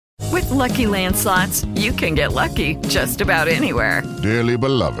Lucky Land Slots, you can get lucky just about anywhere. Dearly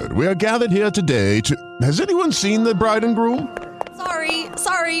beloved, we are gathered here today to... Has anyone seen the bride and groom?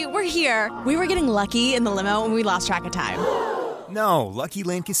 Sorry, we're here. We were getting lucky in the limo and we lost track of time. No, Lucky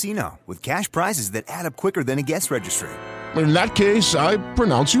Land Casino, with cash prizes that add up quicker than a guest registry. In that case, I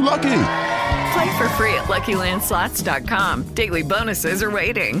pronounce you lucky. Play for free at LuckyLandSlots.com. Daily bonuses are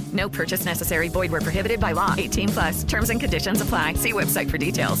waiting. No purchase necessary. Void where prohibited by law. 18+. Terms and conditions apply. See website for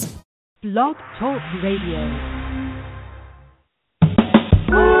details. Blog Talk Radio.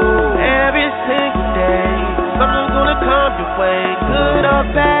 Every single day, something's gonna come your way, good or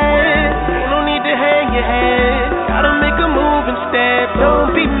bad. No need to hang your head. Gotta make a move instead.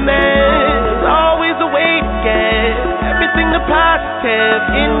 Don't be mad. There's always a way to get everything the positive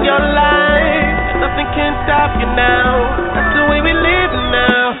in your life. Nothing can stop you now. That's the way we live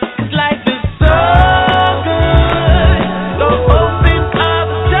now. 'Cause life is so good. So open up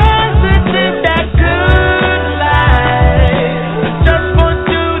just to live that good life. I just want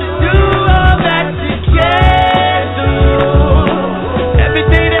you to do all that you can do. Every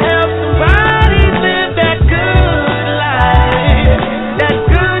day to help somebody live that good life. That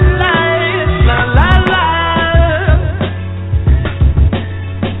good life. La la la.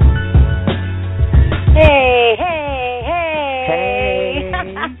 Hey.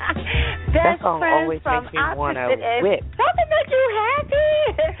 That song always makes me want to whip. Doesn't make you happy?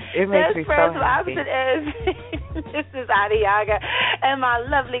 It makes me so happy. Opposite ends. This is Adiagha and my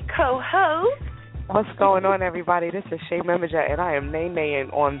lovely co-host. What's going on, everybody? This is Shea Memager, and I am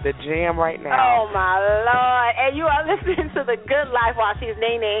nay-naying on the jam right now. Oh, my Lord. And you are listening to The Good Life while she's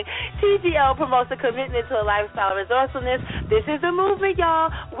nay-naying. TGL promotes a commitment to a lifestyle of resourcefulness. This is the movement,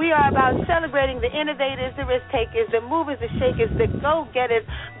 y'all. We are about celebrating the innovators, the risk-takers, the movers, the shakers, the go-getters,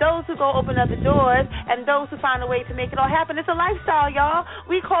 those who go open up the doors, and those who find a way to make it all happen. It's a lifestyle, y'all.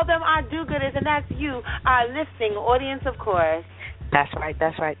 We call them our do-gooders, and that's you, our listening audience, of course. That's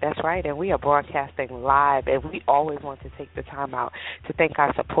right. And we are broadcasting live, and we always want to take the time out to thank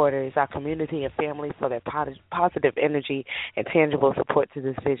our supporters, our community and family for their positive energy and tangible support to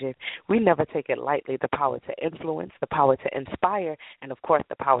this vision. We never take it lightly, the power to influence, the power to inspire, and, of course,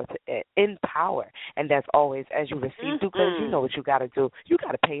 the power to empower. And as always, as you receive do-gooders, you know what you got to do. You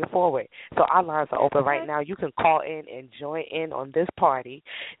got to pay it forward. So our lines are open right now. You can call in and join in on this party.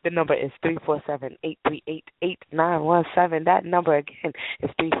 The number is 347-838-8917. That number again,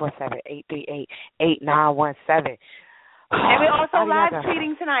 it's 347-838-8917. And we're also live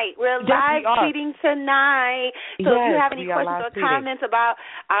tweeting tonight. We're live tweeting tonight. So if you have any questions or comments about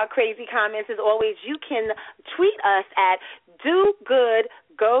our crazy comments, as always, you can tweet us at Do Good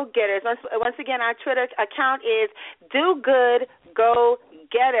Go Getters. Once again, our Twitter account is Do Good Go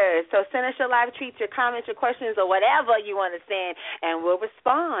Getters. So send us your live tweets, your comments, your questions, or whatever you want to send, and we'll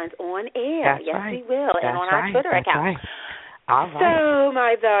respond on air. That's yes, right. We will, and on our Twitter account. Right. All right. So,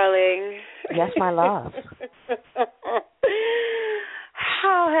 my darling. Yes, my love.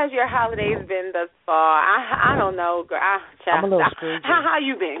 How has your holidays been thus far? I don't know, girl. I'm a little Scrooge. How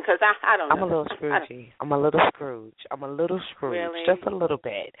you been? Because I don't know. I'm a little Scroogey. I'm a little Scrooge. Really? Just a little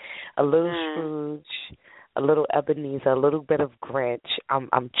bit. A little Scrooge, a little Ebenezer, a little bit of Grinch.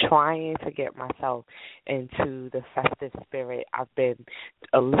 I'm trying to get myself into the festive spirit. I've been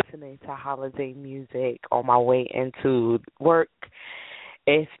listening to holiday music on my way into work.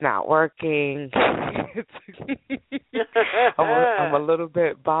 It's not working. I'm a little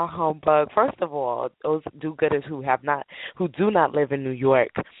bit bah humbug. First of all, those do-gooders who do not live in New York.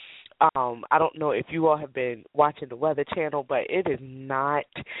 I don't know if you all have been watching the Weather Channel, but it is not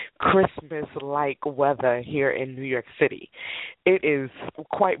Christmas-like weather here in New York City. It is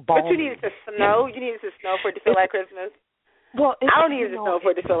quite balmy. But you need it to snow. You need it to snow for it to feel like Christmas. Well, I don't need it to snow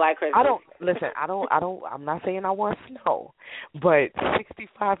for it to feel like Christmas. I'm not saying I want snow, but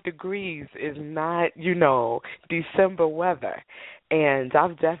 65 degrees is not, December weather. And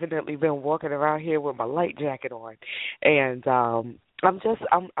I've definitely been walking around here with my light jacket on, and I'm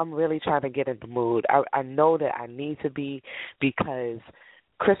really trying to get in the mood. I know that I need to be, because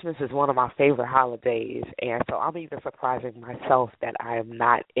Christmas is one of my favorite holidays, and so I'm even surprising myself that I am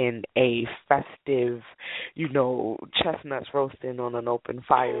not in a festive, chestnuts roasting on an open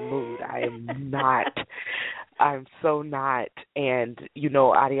fire mood. I am not. I'm so not. And,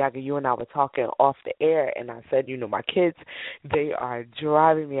 Adiagha, you and I were talking off the air, and I said, my kids, they are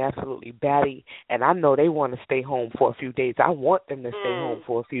driving me absolutely batty, and I know they want to stay home for a few days. I want them to stay home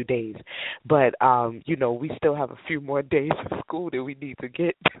for a few days. But, we still have a few more days of school that we need to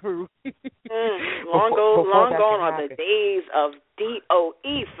get through. Long gone are the days of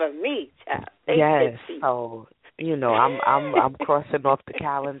DOE for me, child. Yes. So, I'm crossing off the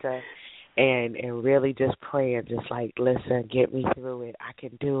calendar, and really just praying, just like, listen, get me through it. I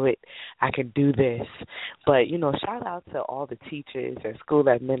can do it. I can do this. But, shout out to all the teachers and school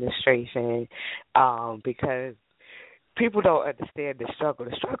administration, because people don't understand the struggle.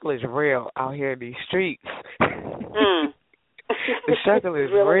 The struggle is real out here in these streets. The struggle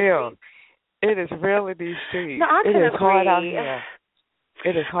is real. It is real in these streets. No, I it is agree. hard out here.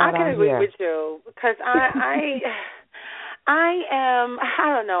 It is hard out here. I can agree with you because I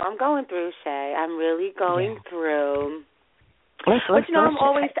don't know. I'm going through, Shea. I'm really going through. But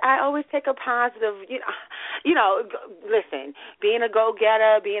I always take a positive. Listen, being a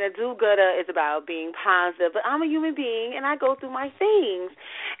go-getter, being a do-gooder is about being positive. But I'm a human being, and I go through my things,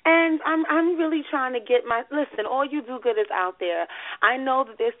 and I'm really trying to get my. Listen, all you do-gooders out there, I know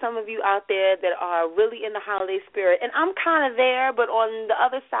that there's some of you out there that are really in the holiday spirit, and I'm kind of there, but on the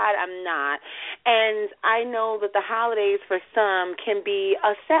other side, I'm not. And I know that the holidays for some can be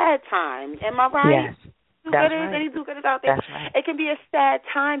a sad time. Am I right? Yes. That's right. Any do-gooders out there? That's right. It can be a sad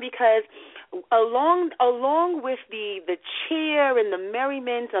time because along with the cheer and the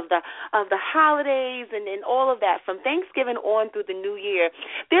merriment of the holidays and all of that, from Thanksgiving on through the New Year,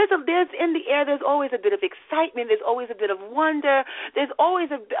 there's in the air. There's always a bit of excitement. There's always a bit of wonder. There's always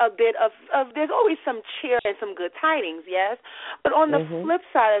a bit of there's always some cheer and some good tidings. Yes, but on the flip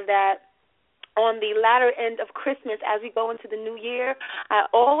side of that, on the latter end of Christmas, as we go into the New Year, I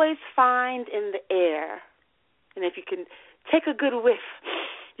always find in the air, and if you can take a good whiff,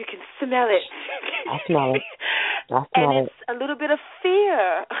 you can smell it. I smell it. And it's a little bit of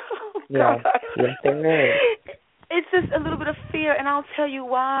fear. Yes, there is. It's just a little bit of fear, and I'll tell you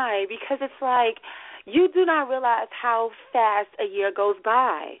why. Because it's like you do not realize how fast a year goes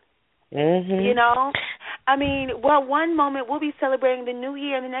by. I mean, one moment we'll be celebrating the New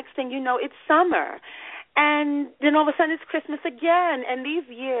Year, and the next thing you know, it's summer. And then all of a sudden it's Christmas again, and these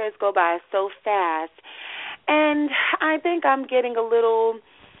years go by so fast. And I think I'm getting a little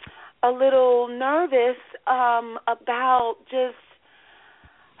nervous about just,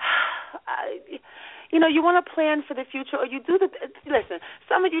 you want to plan for the future, or you do listen,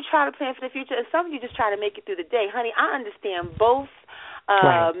 some of you try to plan for the future, and some of you just try to make it through the day. Honey, I understand both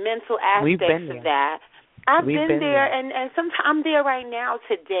mental aspects of that. I've been there, and sometimes I'm there right now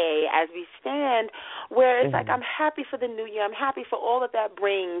today as we stand, where it's like I'm happy for the New Year. I'm happy for all that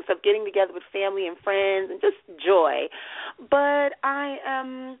brings of getting together with family and friends and just joy. But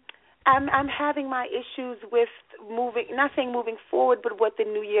I'm having my issues with not saying moving forward, but what the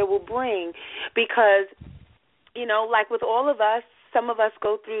New Year will bring, because like with all of us, some of us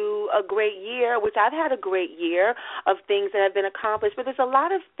go through a great year, which I've had a great year of things that have been accomplished, but there's a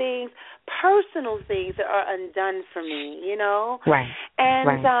lot of things, personal things, that are undone for me, Right. And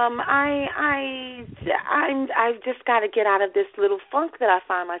I've just got to get out of this little funk that I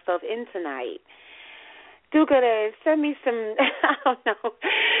find myself in tonight. Do-gooders, send me some, I don't know,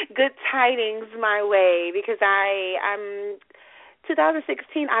 good tidings my way, because I'm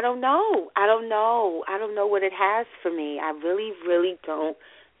 2016, I don't know what it has for me. I really, really don't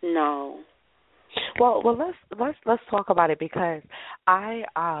know. Well, let's talk about it, because I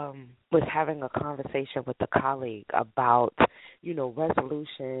was having a conversation with a colleague about,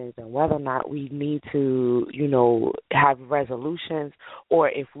 resolutions and whether or not we need to, have resolutions, or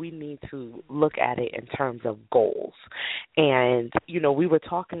if we need to look at it in terms of goals. And, we were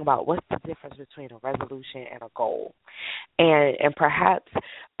talking about what's the difference between a resolution and a goal. And perhaps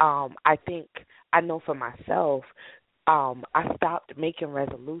I think, I know for myself, I stopped making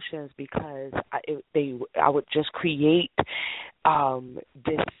resolutions because I would just create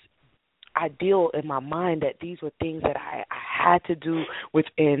this ideal in my mind that these were things that I had to do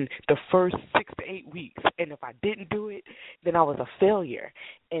within the first 6 to 8 weeks, and if I didn't do it, then I was a failure.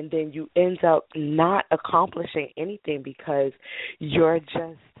 And then you end up not accomplishing anything because you're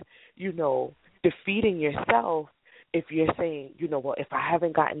just, defeating yourself. If you're saying, if I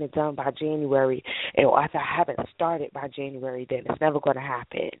haven't gotten it done by January, or if I haven't started by January, then it's never going to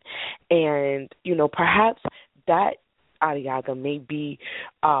happen. And, perhaps that, Adiagha, may be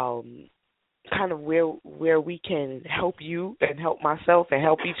kind of where we can help you and help myself and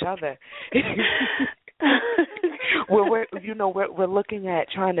help each other. We're looking at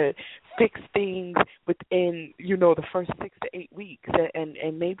trying to fix things within, the first 6 to 8 weeks,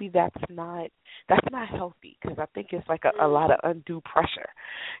 and maybe that's not healthy, because I think it's like a lot of undue pressure.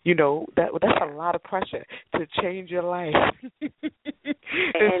 That's a lot of pressure to change your life. and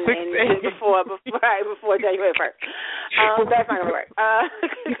before January 1st. That's not gonna work.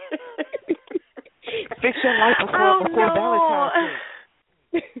 Fix your life before Valentine's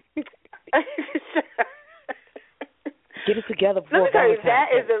Day. Get it together before Let me tell you,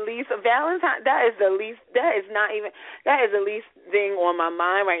 Valentine's that is the least thing on my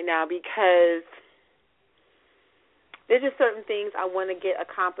mind right now, because there's just certain things I want to get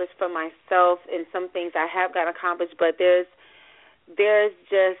accomplished for myself, and some things I have got accomplished, but there's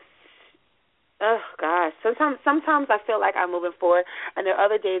just, oh gosh, sometimes I feel like I'm moving forward, and there are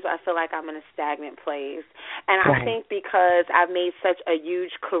other days where I feel like I'm in a stagnant place. And I think because I've made such a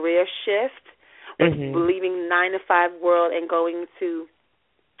huge career shift with leaving 9-to-5 world and going to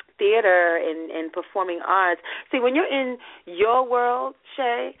theater and performing arts. See, when you're in your world,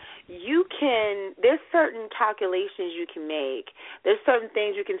 Shea, there's certain calculations you can make. There's certain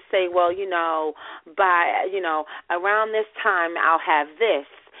things you can say, well, by, around this time I'll have this,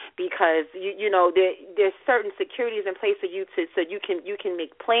 because there's certain securities in place for you so you can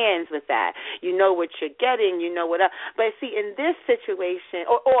make plans with that. You know what you're getting, but see, in this situation,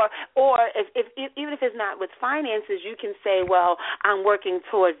 or if even if it's not with finances, you can say, well, I'm working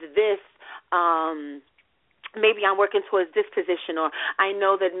towards this. Maybe I'm working towards this position, or I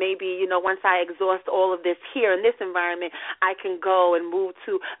know that maybe, once I exhaust all of this here in this environment, I can go and move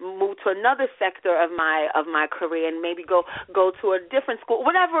to another sector of my career, and maybe go to a different school,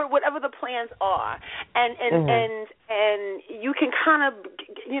 whatever the plans are. And you can kind of,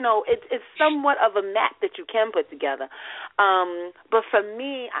 it's somewhat of a map that you can put together. But for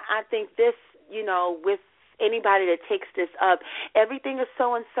me, I think this, with anybody that takes this up, everything is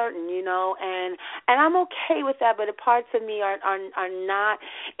so uncertain, and I'm okay with that, but the parts of me are not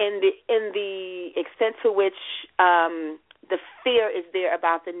in the extent to which the fear is there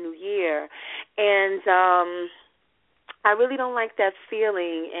about the new year. And I really don't like that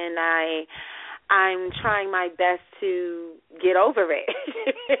feeling, and I'm trying my best to get over it.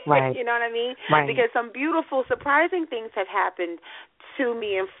 Right. You know what I mean? Right. Because some beautiful, surprising things have happened to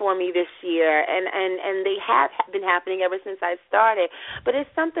me and for me this year, and they have been happening ever since I started. But it's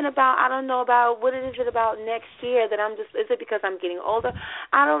something about, I don't know about, what is it about next year that is it because I'm getting older?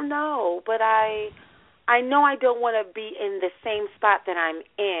 I don't know, but I know I don't want to be in the same spot that I'm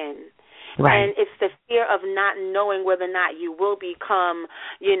in. Right. And it's the fear of not knowing whether or not you will become,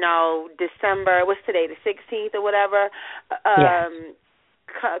 December, what's today, the 16th or whatever,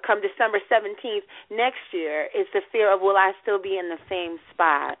 come December 17th next year. Is the fear of, will I still be in the same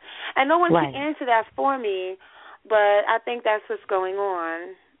spot? And no one can answer that for me, but I think that's what's going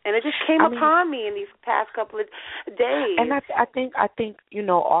on. And it just came upon me in these past couple of days. And I think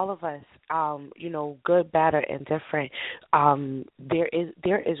all of us, good, bad, or indifferent, there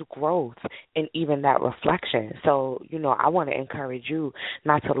is growth in even that reflection. So, I want to encourage you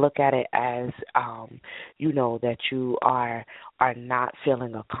not to look at it as, that you are not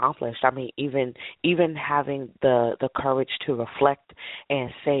feeling accomplished. I mean, even having the courage to reflect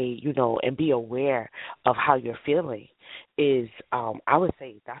and say, and be aware of how you're feeling is, I would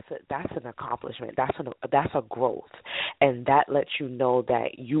say that's an accomplishment. That's a growth, and that lets you know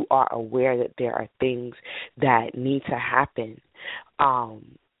that you are aware that there are things that need to happen,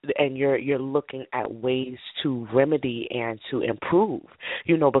 and you're looking at ways to remedy and to improve.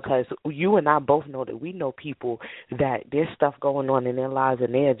 Because you and I both know that we know people that there's stuff going on in their lives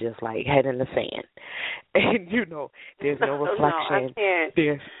and they're just like head in the sand, and there's no reflection. No, I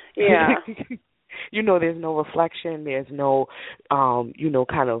can't. There's no reflection, there's no,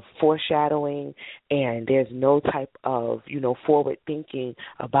 kind of foreshadowing, and there's no type of, forward thinking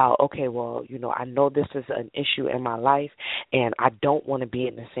about, okay, well, I know this is an issue in my life, and I don't want to be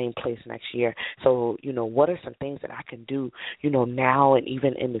in the same place next year. So, what are some things that I can do, now and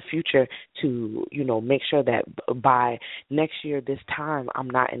even in the future to, make sure that by next year, this time, I'm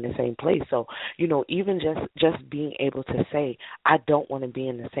not in the same place. So, even just being able to say, I don't want to be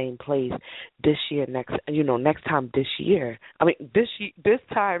in the same place this year, next time this year. I mean, this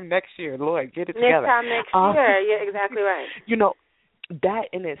time next year, Lord, get it together. Next time next year, you're exactly right. That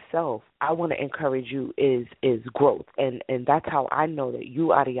in itself, I want to encourage you is growth, and that's how I know that you,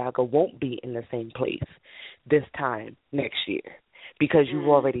 Adiagha, won't be in the same place this time next year, because you've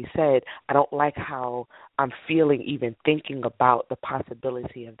already said, I don't like how I'm feeling even thinking about the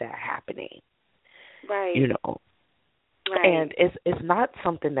possibility of that happening. Right. Right. And it's not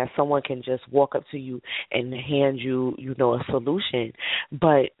something that someone can just walk up to you and hand you, a solution.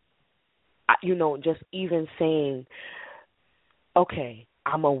 But, just even saying, okay,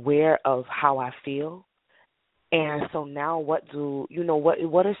 I'm aware of how I feel. And so now what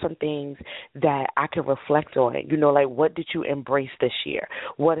are some things that I can reflect on? Like, what did you embrace this year?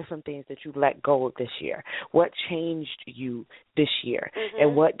 What are some things that you let go of this year? What changed you this year?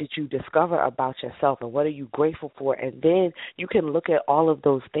 And what did you discover about yourself? And what are you grateful for? And then you can look at all of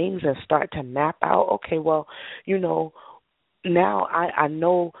those things and start to map out, okay, well, now I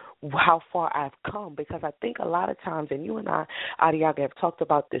know how far I've come, because I think a lot of times, and you and I, Adiagha, have talked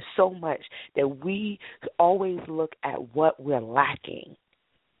about this so much, that we always look at what we're lacking.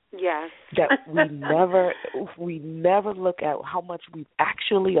 Yes. That we never look at how much we've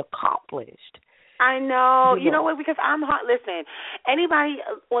actually accomplished. I know. You know what? Because I'm hot. Listen, anybody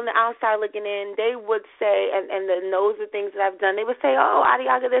on the outside looking in, they would say, and knows the things that I've done, they would say, oh,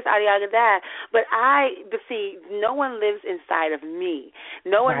 Adiagha this, Adiagha that. But see, no one lives inside of me.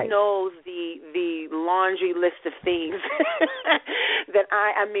 No one knows the laundry list of things that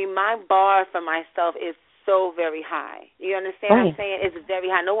I mean, my bar for myself is so very high. You understand what I'm saying? It's very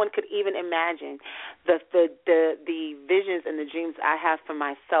high. No one could even imagine the visions and the dreams I have for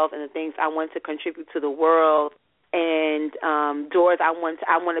myself and the things I want to contribute to the world, and doors I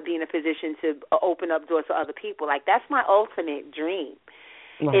want to be in a position to open up doors for other people. Like, that's my ultimate dream,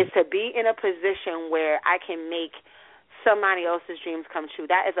 is to be in a position where I can make somebody else's dreams come true.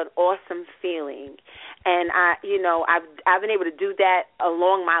 That is an awesome feeling, and I've been able to do that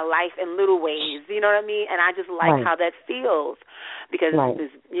along my life in little ways. You know what I mean? And I just like how that feels, because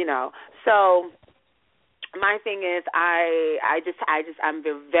so. My thing is, I'm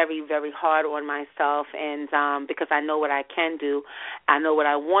very, very hard on myself, and because I know what I can do, I know what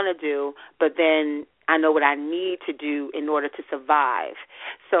I want to do, but then I know what I need to do in order to survive.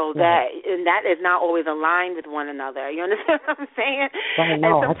 So that is not always aligned with one another. You understand what I'm saying?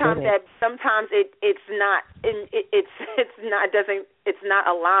 No, and sometimes it's not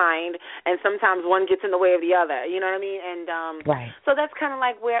aligned, and sometimes one gets in the way of the other. You know what I mean? And so that's kind of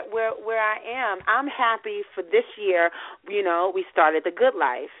like where I am. I'm happy for this year. You know, we started the Good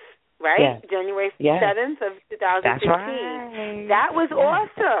Life. Right? Yeah. January 7th of 2015. That's right. That was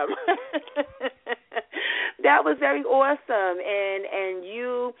awesome. That was very awesome. And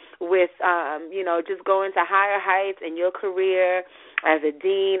you with, just going to higher heights in your career as a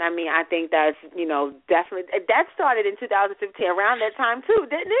dean, I mean, I think that's, definitely, that started in 2015, around that time too,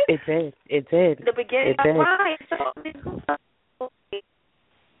 didn't it? It did. The beginning of mine.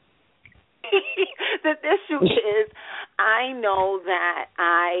 The issue is, I know that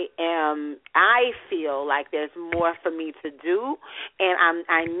I feel like there's more for me to do, and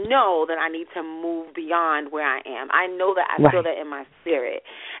I know that I need to move beyond where I am. I know that I feel that in my spirit.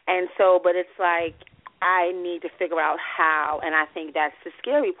 And so, but it's like, I need to figure out how, and I think that's the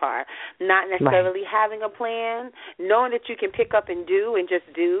scary part, not necessarily having a plan, knowing that you can pick up and do and just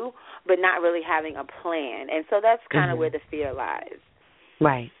do, but not really having a plan. And so that's kind of where the fear lies.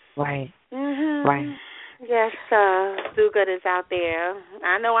 Right. Yes, do-gooders out there.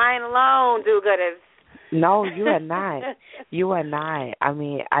 I know I ain't alone, do-gooders. No, you are not. You are not. I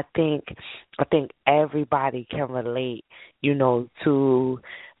mean, I think everybody can relate, to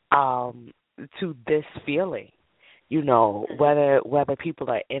this feeling. Whether people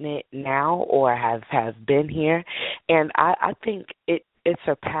are in it now or have been here, and I think it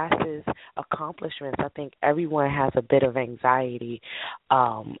surpasses accomplishments. I think everyone has a bit of anxiety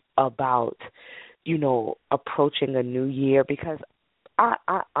about, approaching a new year, because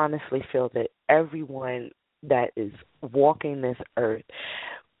I honestly feel that everyone that is walking this earth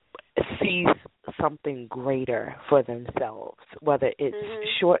sees something greater for themselves, whether it's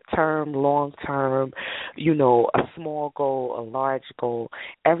short-term, long-term, a small goal, a large goal.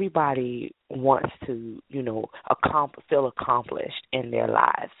 Everybody wants to, feel accomplished in their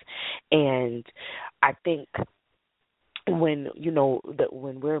lives. And I think when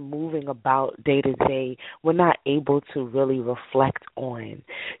we're moving about day to day, we're not able to really reflect on,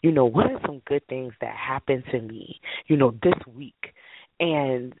 what are some good things that happened to me, this week,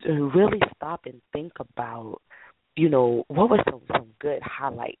 and really stop and think about, what were some good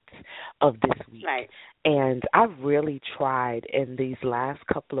highlights of this week. Right. And I've really tried in these last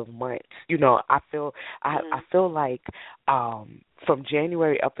couple of months. I feel like from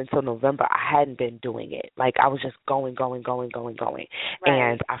January up until November, I hadn't been doing it. Like, I was just going. Right.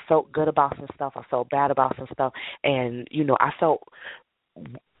 And I felt good about some stuff. I felt bad about some stuff. And,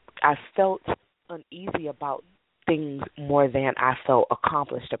 I felt uneasy about things more than I felt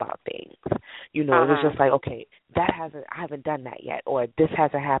accomplished about things. It was just like, okay, I haven't done that yet, or this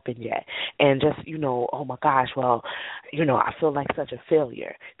hasn't happened yet. And just, oh my gosh, well, I feel like such a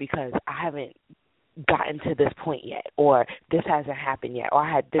failure because I haven't gotten to this point yet, or this hasn't happened yet, or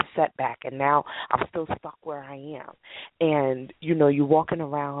I had this setback and now I'm still stuck where I am. And, you're walking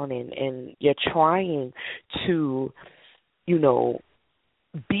around and you're trying to,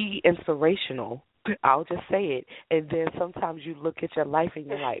 be inspirational. I'll just say it. And then sometimes you look at your life and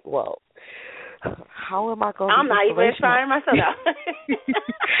you're like, well, how am I going to I'm not even inspiring myself now.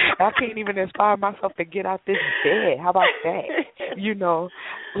 I can't even inspire myself to get out this bed. How about that? You know,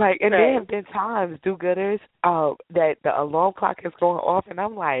 like, and there have been times, do-gooders, that the alarm clock is going off, and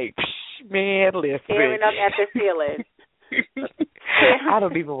I'm like, man, listen. Staring up at the ceiling. I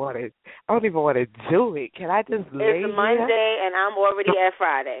don't even want to do it. Can I just lay here? It's Monday and I'm already at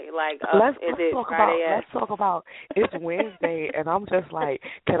Friday. Like, let's talk about it's Wednesday and I'm just like,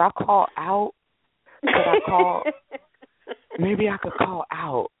 can I call out? Maybe I could call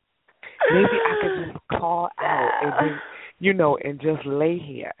out. Maybe I could just call out and then, you know, and just lay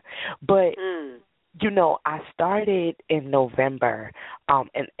here. But you know, I started in November,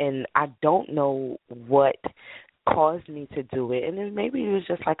 and I don't know what caused me to do it, and then maybe it was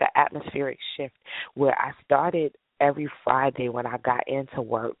just like an atmospheric shift where I started every Friday when I got into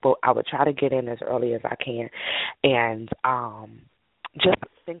work, but I would try to get in as early as I can and just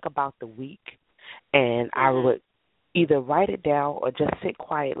think about the week, and I would either write it down or just sit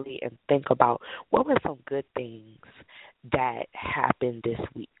quietly and think about what were some good things that happened this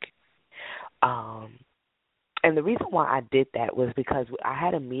week. And the reason why I did that was because I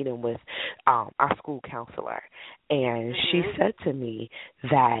had a meeting with our school counselor, and she said to me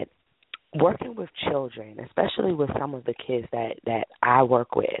that working with children, especially with some of the kids that I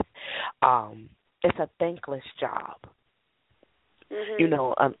work with, it's a thankless job. You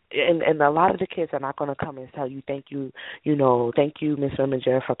know, and a lot of the kids are not going to come and tell you thank you, Miss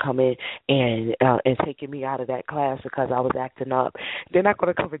Reminger, for coming and taking me out of that class because I was acting up. They're not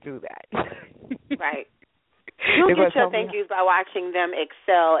going to come and do that. Right. You get your thank yous by watching them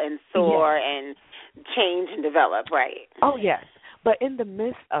excel and soar and change and develop, right? Oh, yes. But in the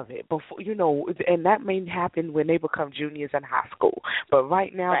midst of it, before, you know, and that may happen when they become juniors in high school. But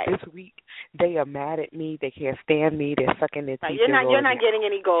right now, this week, they are mad at me. They can't stand me. They're sucking their teeth. You're not getting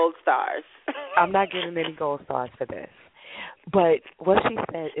any gold stars. I'm not getting any gold stars for this. But what she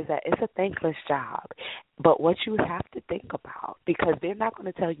said is that it's a thankless job. But what you have to think about, because they're not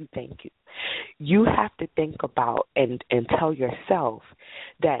going to tell you thank you, you have to think about and tell yourself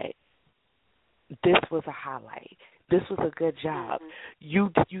that this was a highlight. This was a good job. You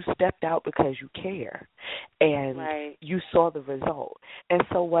stepped out because you care, and you saw the result. And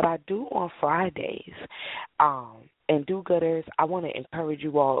so what I do on Fridays, and do-gooders, I want to encourage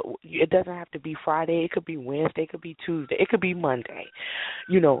you all. It doesn't have to be Friday. It could be Wednesday. It could be Tuesday. It could be Monday.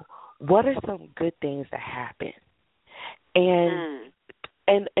 You know, what are some good things that happen? And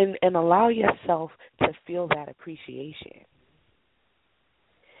allow yourself to feel that appreciation.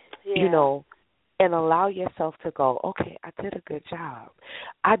 Yeah. You know, and allow yourself to go, okay, I did a good job.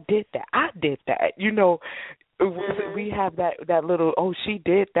 I did that. You know, we have that little, oh, she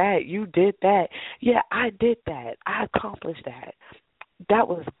did that. You did that. Yeah, I did that. I accomplished that. That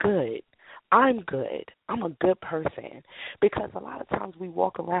was good. I'm good. I'm a good person. Because a lot of times we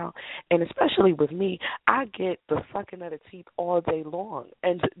walk around, and especially with me, I get the sucking of the teeth all day long.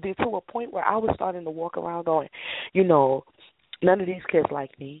 And to a point where I was starting to walk around going, you know, none of these kids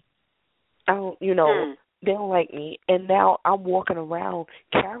like me. I don't, you know, they don't like me. And now I'm walking around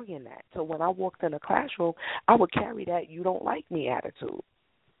carrying that. So when I walked in the classroom, I would carry that you don't like me attitude.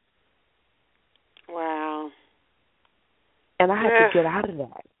 Wow. And I had to get out of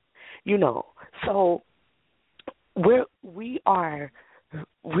that, you know. So we're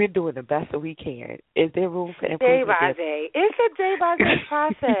doing the best that we can. Is there room for improvement? Day by day. It's a day-by-day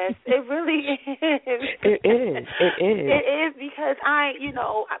process. It really is. It is. It is because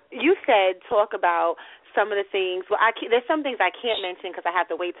you said talk about some of the things. Well, there's some things I can't mention because I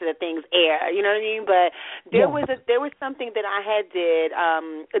have to wait till the things air. You know what I mean? But there was something that I had did,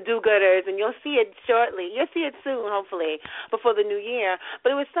 do-gooders, and you'll see it shortly. You'll see it soon, hopefully, before the new year.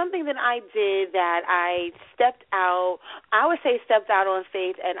 But it was something that I did that I stepped out. I would say stepped out on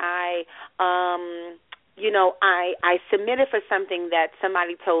faith, and I submitted for something that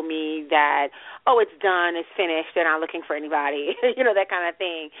somebody told me that, oh, it's done, it's finished, they're not looking for anybody, that kind of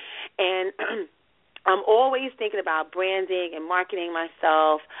thing. And I'm always thinking about branding and marketing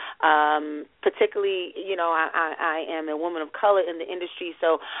myself, particularly, I am a woman of color in the industry,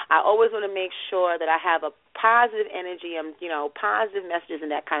 so I always want to make sure that I have a positive energy and, positive messages and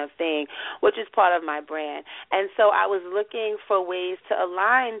that kind of thing, which is part of my brand. And so I was looking for ways to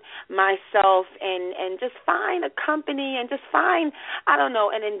align myself and just find a company and just find,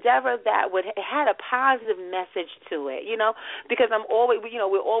 an endeavor that had a positive message to it, because I'm always,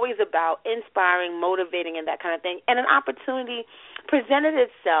 we're always about inspiring, motivating, and that kind of thing. And an opportunity presented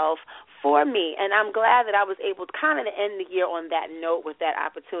itself for me, and I'm glad that I was able to kind of end the year on that note with that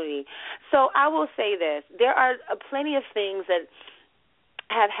opportunity. So I will say this. There are plenty of things that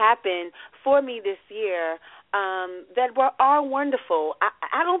have happened for me this year that are wonderful.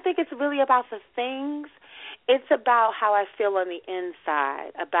 I don't think it's really about the things. It's about how I feel on the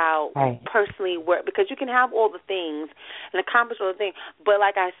inside, about personally work, because you can have all the things and accomplish all the things, but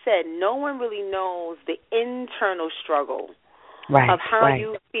like I said, no one really knows the internal struggle of how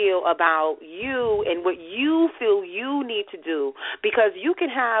you feel about you and what you feel you need to do, because you can,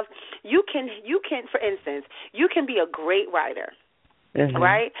 for instance, you can be a great writer.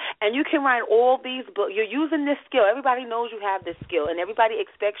 Right? And you can write all these books. You're using this skill. Everybody knows you have this skill, and everybody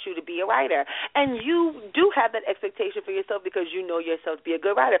expects you to be a writer. And you do have that expectation for yourself because you know yourself to be a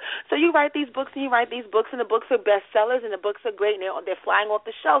good writer. So you write these books, and you write these books, and the books are bestsellers, and the books are great, and they're flying off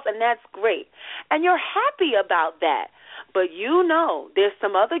the shelves, and that's great. And you're happy about that. But you know there's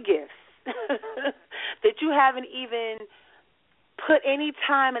some other gifts that you haven't even put any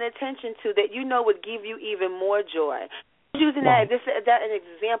time and attention to that you know would give you even more joy. Using that an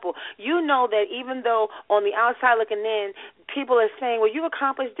example, you know that even though on the outside looking in, people are saying, well, you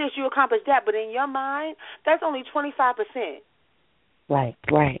accomplished this, you accomplished that, but in your mind, that's only 25%. Right.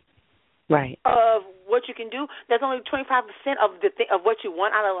 Of what you can do, that's only 25% of of what you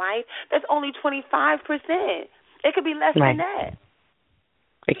want out of life. That's only 25%. It could be less than that.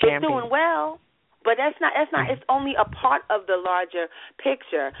 It can be. Doing well. But that's not. It's only a part of the larger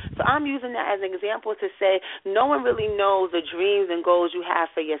picture. So I'm using that as an example to say no one really knows the dreams and goals you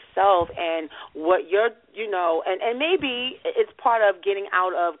have for yourself and what you're, and maybe it's part of getting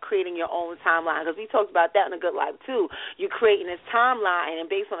out of creating your own timeline, because we talked about that in A Good Life too. You're creating this timeline, and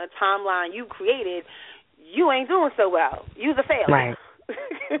based on the timeline you created, you ain't doing so well. You're a failure.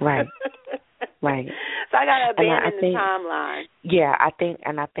 Right. So I gotta abandon the timeline. Yeah, I think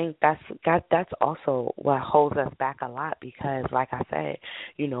that's also what holds us back a lot, because, like I said,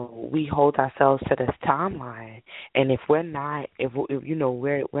 we hold ourselves to this timeline, and if we're not,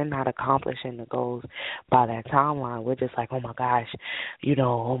 we're not accomplishing the goals by that timeline, we're just like, oh my gosh,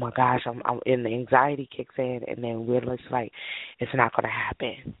 I'm and the anxiety kicks in, and then we're just like, it's not going to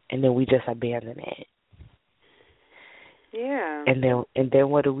happen, and then we just abandon it. Yeah. And then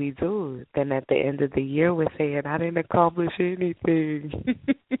what do we do? Then at the end of the year we're saying, I didn't accomplish anything.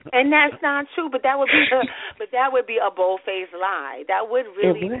 And that's not true, but that would be a bold-faced lie. That would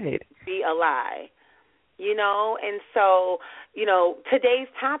really be a lie. And so, today's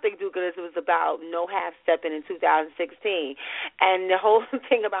topic, do-gooders, was about no half-stepping in 2016. And the whole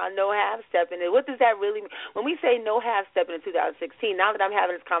thing about no half-stepping, what does that really mean? When we say no half-stepping in 2016, now that I'm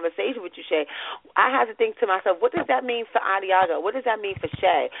having this conversation with you, Shea, I have to think to myself, what does that mean for Adiagha? What does that mean for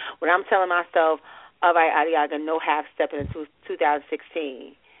Shea when I'm telling myself, all right, Adiagha, no half-stepping in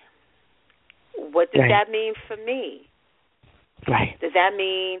 2016? What does that mean for me? Right. Does that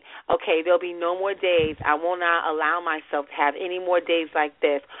mean, okay, there'll be no more days, I will not allow myself to have any more days like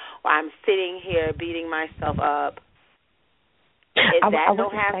this where I'm sitting here beating myself up? Is that no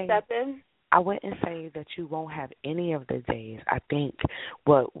half-stepping? I wouldn't say that you won't have any of the days. I think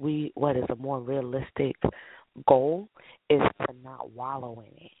what is a more realistic goal is to not wallow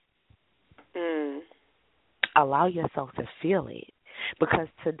in it. Allow yourself to feel it. Because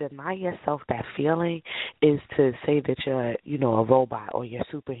to deny yourself that feeling is to say that you're, a robot or you're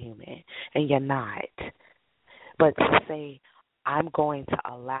superhuman, and you're not. But to say, I'm going to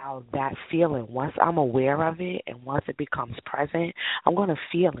allow that feeling, once I'm aware of it and once it becomes present, I'm going to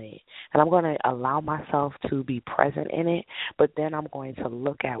feel it. And I'm going to allow myself to be present in it, but then I'm going to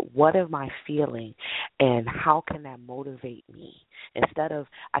look at what am I feeling and how can that motivate me? Instead of,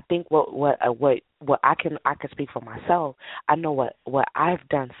 I think what I can speak for myself. I know what I've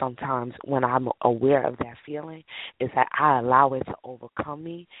done sometimes when I'm aware of that feeling is that I allow it to overcome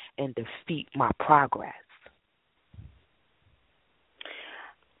me and defeat my progress.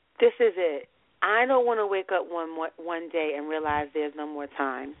 This is it. I don't want to wake up one day and realize there's no more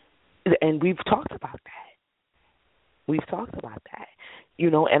time. And we've talked about that.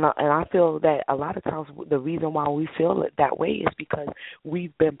 And I feel that a lot of times the reason why we feel it that way is because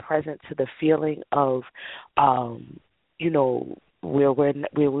we've been present to the feeling of, where we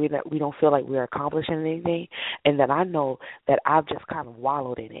don't feel like we're accomplishing anything, and then I know that I've just kind of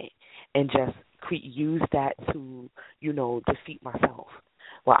wallowed in it and just use that to, defeat myself.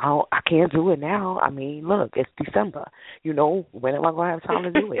 Well, I can't do it now. I mean, look, it's December. When am I going to have time to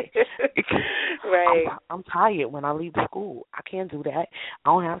do it? Right. I'm tired when I leave school. I can't do that. I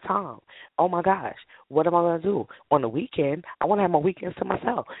don't have time. Oh, my gosh. What am I going to do? On the weekend, I want to have my weekends to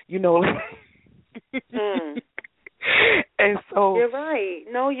myself, Mm. And so. You're right.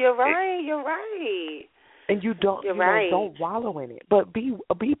 No, you're right. You're right. And you don't, don't wallow in it, but be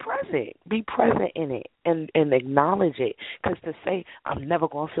present. Be present in it and acknowledge it. Because to say, I'm never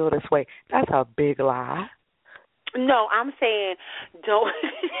going to feel this way, that's a big lie. No, I'm saying don't.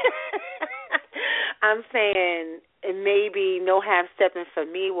 I'm saying maybe no half stepping for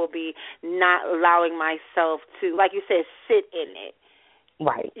me will be not allowing myself to, like you said, sit in it.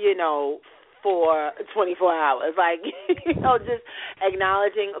 Right. For 24 hours. Like, just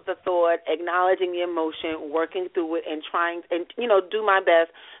acknowledging the thought, acknowledging the emotion, working through it, and trying, and, do my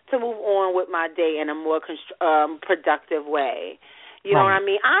best to move on with my day in a more productive way. You know what I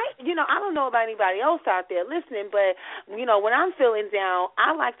mean? I don't know about anybody else out there listening, but, when I'm feeling down,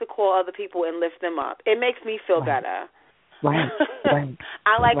 I like to call other people and lift them up. It makes me feel better. Right.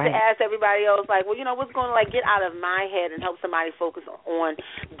 I like to ask everybody else, like, well, what's going to, get out of my head and help somebody focus on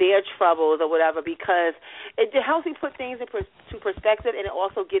their troubles or whatever, because it helps me put things into perspective, and it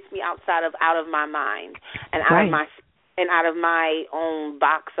also gets me out of my mind and out of my own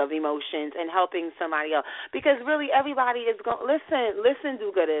box of emotions and helping somebody else. Because really everybody is going, listen,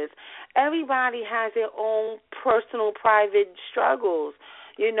 do-gooders. Everybody has their own personal, private struggles,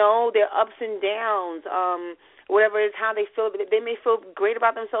 their ups and downs, whatever it is, how they feel. They may feel great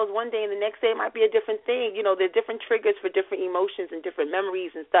about themselves one day, and the next day it might be a different thing. There are different triggers for different emotions and different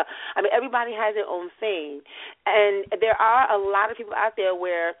memories and stuff. I mean, everybody has their own thing. And there are a lot of people out there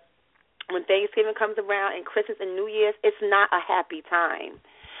where when Thanksgiving comes around and Christmas and New Year's, it's not a happy time.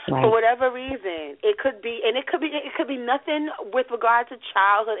 Right. For whatever reason, it could be nothing with regard to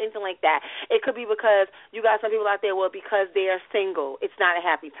childhood, anything like that. It could be because you got some people out there, because they are single, it's not a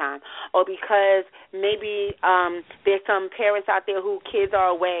happy time, or because maybe there's some parents out there who kids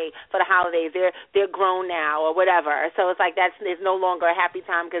are away for the holidays, they're grown now or whatever. So it's like it's no longer a happy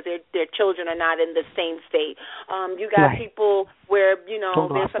time because their children are not in the same state. You got people where there's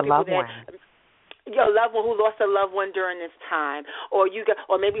some people that. Your loved one who lost a loved one during this time, or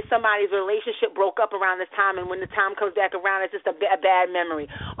maybe somebody's relationship broke up around this time, and when the time comes back around, it's just a bad memory,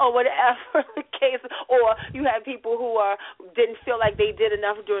 or whatever the case. Or you have people who didn't feel like they did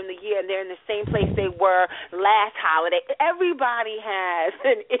enough during the year, and they're in the same place they were last holiday. Everybody has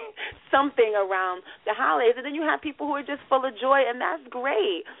something around the holidays, and then you have people who are just full of joy, and that's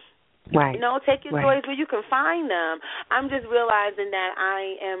great. Right. Take your joys where you can find them. I'm just realizing that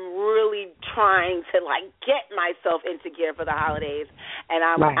I am really trying to get myself into gear for the holidays, and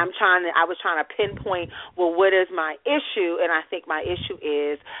I was trying to pinpoint what is my issue, and I think my issue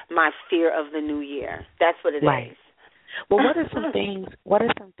is my fear of the new year. That's what it is. Well, what are some things? What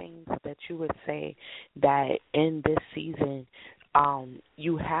are some things that you would say that in this season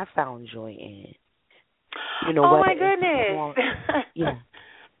you have found joy in? Oh my goodness!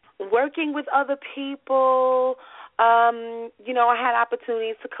 Working with other people, I had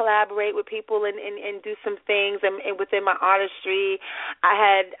opportunities to collaborate with people and do some things and within my artistry.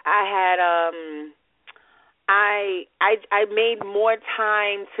 I made more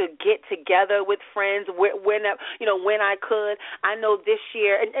time to get together with friends when I could. I know this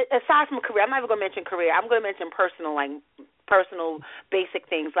year, and aside from career, I'm not even going to mention career. I'm going to mention personal basic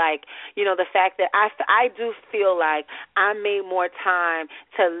things like, the fact that I do feel like I made more time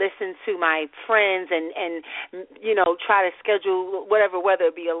to listen to my friends and try to schedule whatever, whether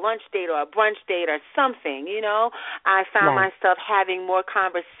it be a lunch date or a brunch date or something, I found myself having more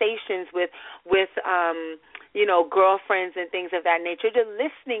conversations with girlfriends and things of that nature, just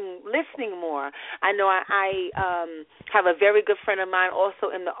listening more. I know I have a very good friend of mine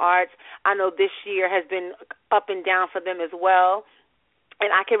also in the arts. I know this year has been up and down for them as well. And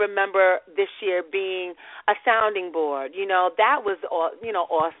I can remember this year being a sounding board. That was,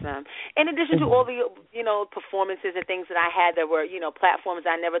 awesome. In addition to all the, performances and things that I had that were, platforms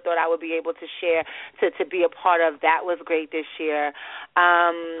I never thought I would be able to share, to be a part of, that was great this year.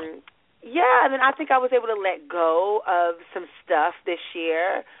 I think I was able to let go of some stuff this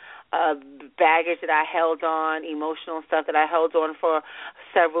year, baggage that I held on, emotional stuff that I held on for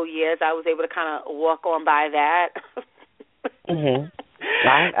several years. I was able to kind of walk on by that. Mm-hmm.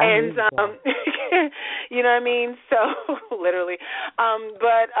 And you know what I mean? So literally. I'm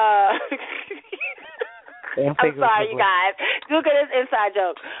sorry, you guys. Look at this inside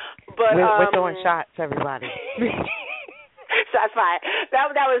joke. But we're throwing shots, everybody. Shots fired.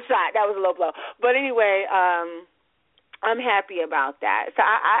 That was a shot. That was a low blow. But anyway, I'm happy about that. So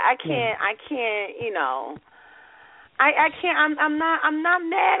I can't. I'm not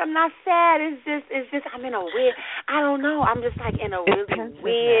mad. I'm not sad. It's just I'm in a weird. I don't know. I'm just in a really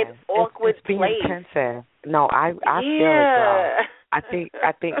weird, awkward it's being place. Pensive. No, I feel it, girl. I think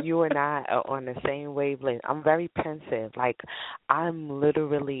you and I are on the same wavelength. I'm very pensive. Like I'm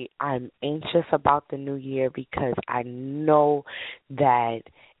anxious about the new year because I know that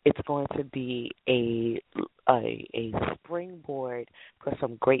it's going to be a springboard for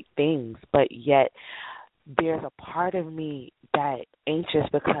some great things, but yet there's a part of me that anxious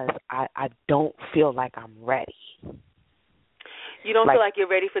because I don't feel like I'm ready. You don't feel like you're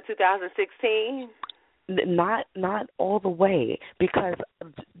ready for 2016? Not all the way, because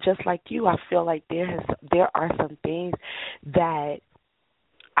just like you, I feel like there are some things that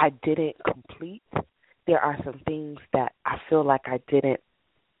I didn't complete. There are some things that I feel like I didn't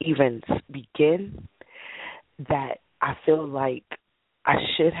even begin that I feel like I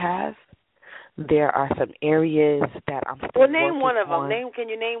should have. There are some areas that I'm still working on. Well, name one of them. Can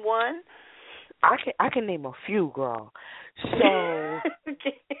you name one? I can name a few, girl. So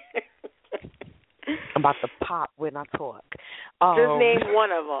I'm about to pop when I talk. Just name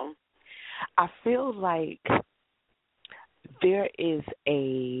one of them. I feel like there is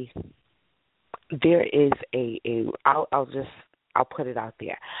a I'll put it out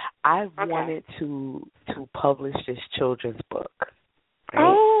there. I've wanted to publish this children's book. Right?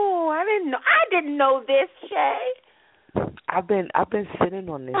 Oh, I didn't know this, Shay. I've been sitting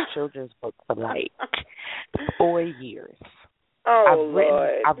on this children's book for like 4 years. Oh,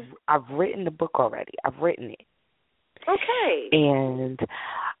 I've written the book already. I've written it. Okay. And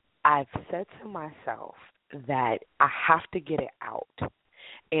I've said to myself that I have to get it out.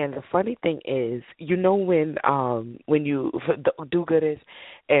 And the funny thing is, you know, when you the do-gooders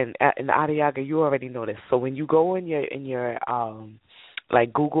and Adiagha, you already know this. So when you go in your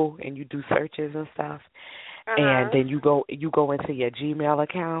like Google and you do searches and stuff, and then you go into your Gmail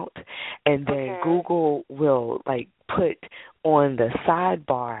account, and then Google will like put on the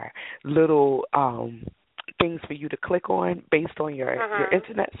sidebar little things for you to click on based on your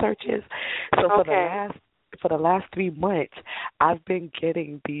internet searches. So for the last 3 months, I've been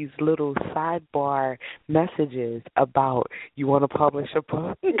getting these little sidebar messages about, you want to publish a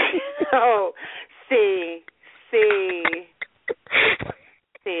book? Oh, see,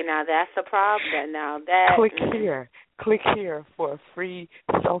 now that's a problem. Now that click here for free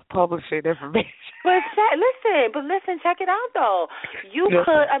self-publishing information. But listen, check it out though. You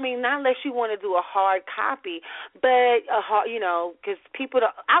could, I mean, not unless you want to do a hard copy, but because people.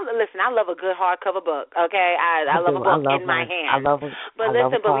 I love a good hardcover book. Okay, I love a book in my hand. I love it. But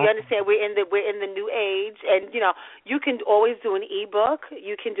we understand we're in the new age, and you can always do an ebook.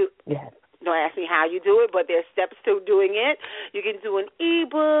 You can do. Yes. Don't ask me how you do it, but there's steps to doing it. You can do an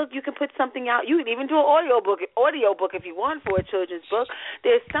e-book. You can put something out. You can even do an audio book if you want for a children's book.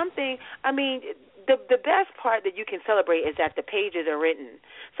 There's something, I mean, the best part that you can celebrate is that the pages are written.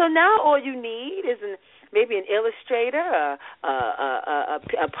 So now all you need is maybe an illustrator, a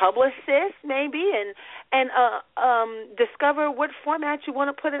publicist maybe, and discover what format you want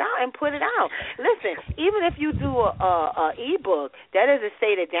to put it out and put it out. Listen, even if you do a e-book, that doesn't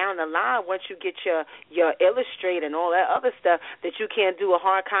say that down the line once you get your illustrator and all that other stuff that you can't do a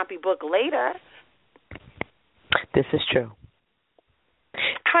hard copy book later. This is true.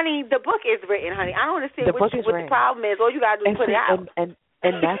 Honey, the book is written, honey. I don't understand what the problem is. All you got to do is put it out.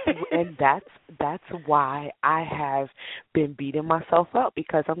 And that's why I have been beating myself up,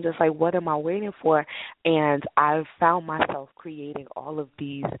 because I'm just like, what am I waiting for? And I've found myself creating all of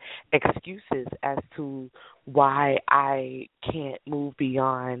these excuses as to why I can't move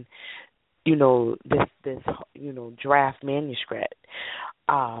beyond, this draft manuscript.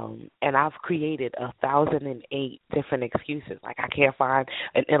 And I've created 1,008 different excuses. Like, I can't find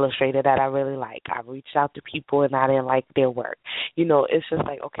an illustrator that I really like. I've reached out to people and I didn't like their work. It's just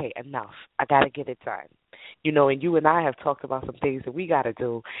like, okay, enough. I got to get it done. And you and I have talked about some things that we got to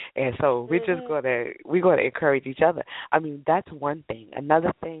do. And so we're just we're going to encourage each other. I mean, that's one thing.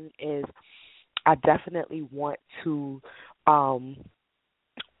 Another thing is I definitely want to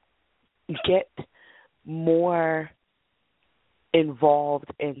get more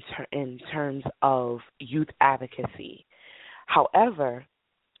involved in terms of youth advocacy. However,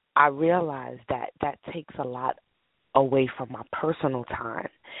 I realize that takes a lot away from my personal time.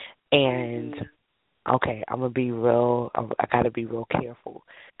 And okay, I'm gonna be real. I gotta be real careful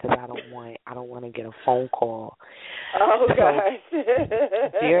because I don't want to get a phone call. Oh gosh.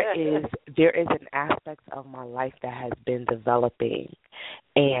 there is an aspect of my life that has been developing,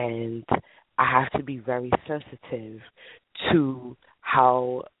 and I have to be very sensitive to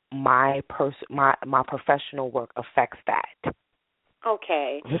how my professional work affects that.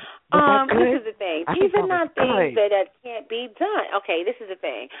 Okay. This is the thing. These are not things that can't be done. Okay, this is the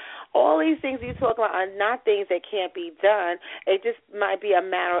thing. All these things you talk about are not things that can't be done. It just might be a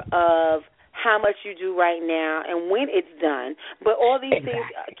matter of how much you do right now and when it's done. But all these things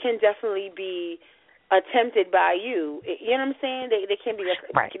can definitely be attempted by you. You know what I'm saying? They can be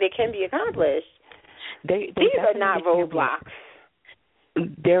they can be accomplished. These are not roadblocks.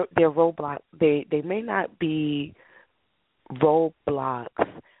 They're roadblocks. They may not be roadblocks,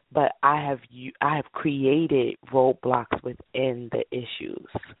 but I have created roadblocks within the issues.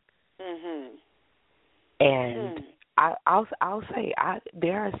 And I'll say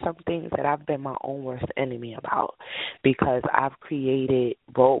there are some things that I've been my own worst enemy about, because I've created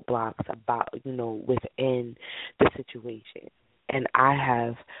roadblocks about within the situation, and I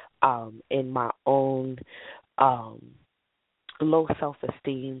have in my own low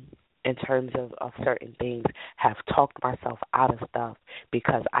self-esteem in terms of certain things, have talked myself out of stuff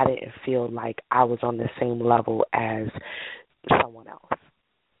because I didn't feel like I was on the same level as someone else.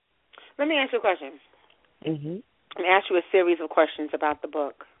 Let me ask you a question. Mhm. Let me ask you a series of questions about the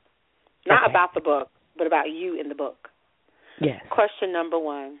book. Not about the book, but about you in the book. Yes. Question number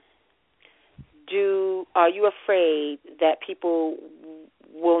 1. Are you afraid that people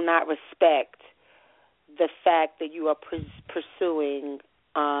will not respect the fact that you are pursuing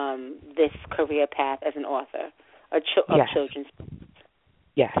this career path as an author of children's books?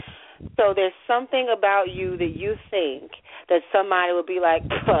 Yes. So there's something about you that you think that somebody will be like,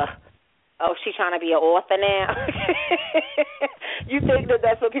 oh, she's trying to be an author now? You think that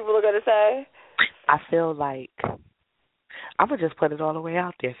that's what people are going to say? I feel like I'm gonna just put it all the way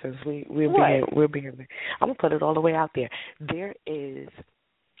out there, since we're being. I'm gonna put it all the way out there. There is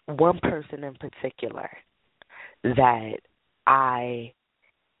one person in particular that I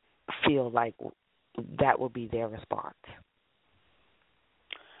feel like that will be their response.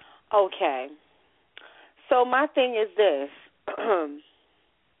 Okay. So my thing is this.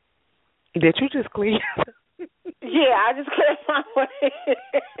 Did you just clear? Yeah, I just cleared my way.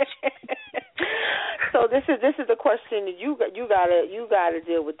 So this is the question that you gotta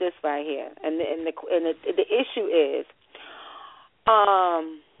deal with this right here, and the issue is,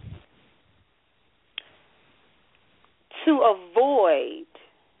 to avoid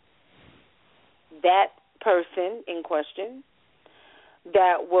that person in question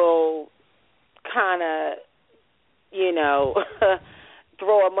that will kind of,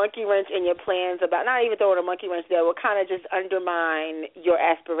 throw a monkey wrench in your plans about, not even throwing a monkey wrench, that will kind of just undermine your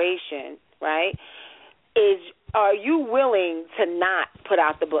aspiration, right? Are you willing to not put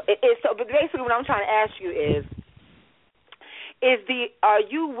out the book? So basically what I'm trying to ask you are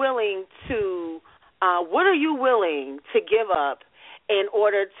you willing to, what are you willing to give up in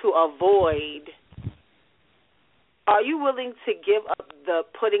order to avoid, are you willing to give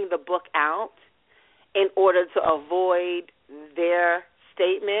up putting the book out in order to avoid their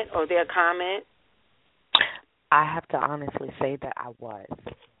statement or their comment? I have to honestly say that I was.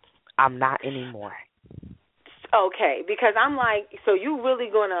 I'm not anymore. Okay, because I'm like, so you really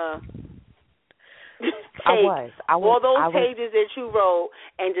gonna take all those pages that you wrote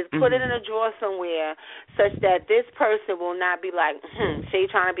and just put it in a drawer somewhere, such that this person will not be like, so you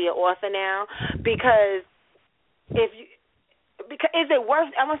trying to be an author now? Because is it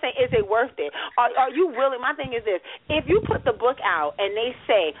worth? I'm gonna say, is it worth it? Are you willing? My thing is this: if you put the book out and they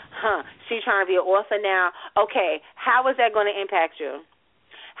say, she's trying to be an author now, okay, how is that going to impact you?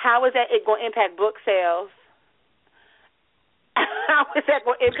 How is that going to impact book sales? How is that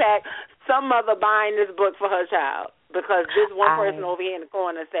going to impact some mother buying this book for her child? Because this one person over here in the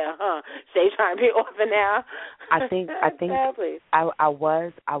corner said, she's trying to be an author now. I think I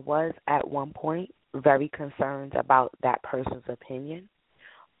was at one point very concerned about that person's opinion,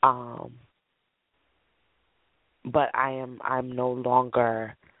 but I'm no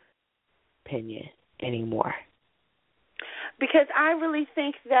longer opinion anymore. Because I really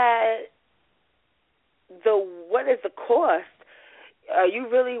think that what is the cost? Are you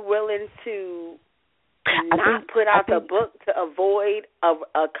really willing to not put out the book to avoid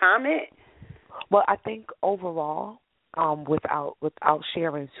a comment? Well, I think overall, without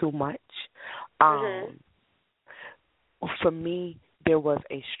sharing too much, for me, there was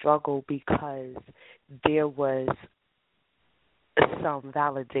a struggle because there was some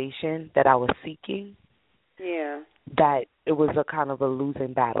validation that I was seeking. Yeah. That it was a kind of a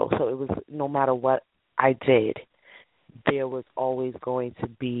losing battle. So it was, no matter what I did, there was always going to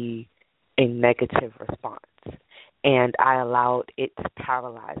be a negative response. And I allowed it to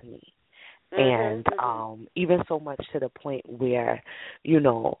paralyze me. And even so much to the point where,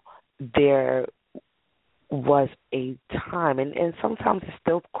 there was a time, and sometimes it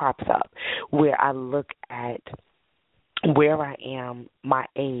still crops up, where I look at where I am, my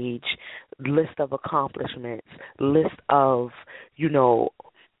age, list of accomplishments, list of,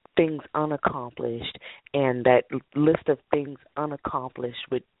 things unaccomplished, and that list of things unaccomplished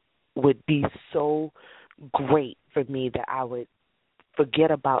would be so great for me that I would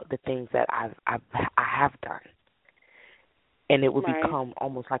forget about the things that I have done. And it would become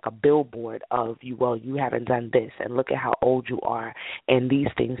almost like a billboard of you haven't done this, and look at how old you are, and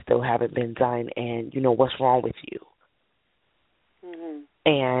these things still haven't been done, and what's wrong with you. Mm-hmm.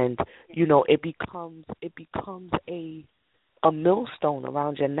 And it becomes a millstone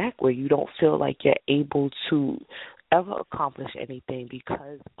around your neck where you don't feel like you're able to ever accomplish anything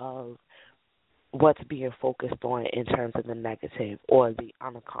because of what's being focused on in terms of the negative or the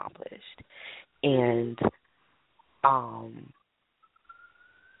unaccomplished. And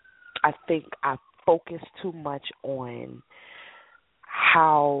I think I focus too much on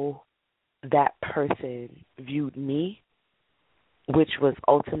how that person viewed me, which was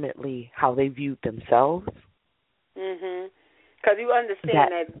ultimately how they viewed themselves. Mhm. Because you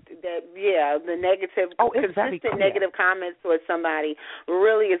understand that the negative, consistent negative comments towards somebody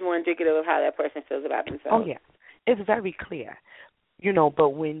really is more indicative of how that person feels about themselves. Oh yeah, it's very clear, But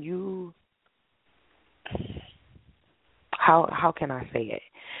when you, how can I say it?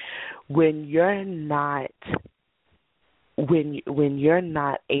 When you're not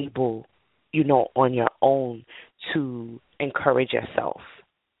able, on your own to encourage yourself,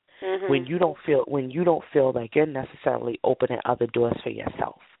 mm-hmm. when you don't feel like you're necessarily opening other doors for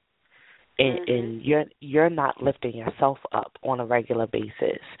yourself, and you're not lifting yourself up on a regular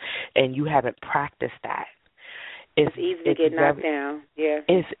basis, and you haven't practiced that, it's easy to get knocked down. Yeah,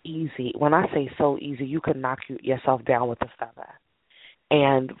 it's easy. When I say so easy, you can knock yourself down with a feather.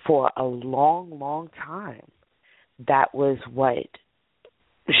 And for a long, long time, that was what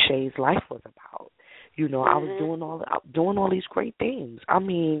Shea's life was about. I was doing all these great things. I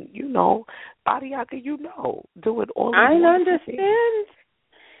mean, Adiagha, doing all these I understand.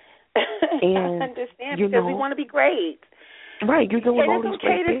 And, I understand because we want to be great. Right, you're doing all these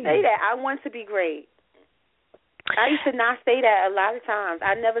great things. It's okay to say that. I want to be great. I used to not say that a lot of times.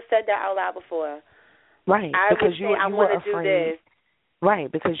 I never said that out loud before. Right, because I want to do this.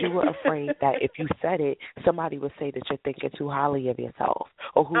 Right, because you were afraid that if you said it, somebody would say that you're thinking too highly of yourself.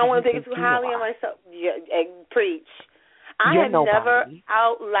 Or who I want to think too highly of myself. Yeah, preach. You're have never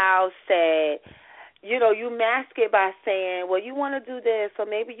out loud said, you mask it by saying, well, you want to do this, or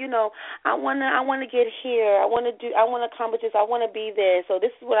maybe, I want to get here. I want to accomplish this. I want to be this. So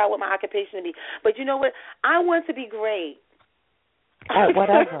this is what I want my occupation to be. But you know what? I want to be great. At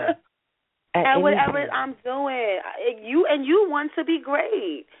whatever. And whatever I'm doing, you want to be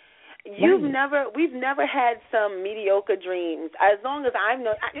great. We've never had some mediocre dreams. As long as I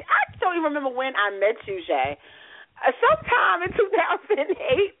know, I don't even remember when I met you, Shea. Sometime in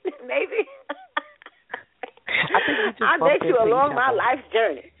 2008, maybe. I met you along my life's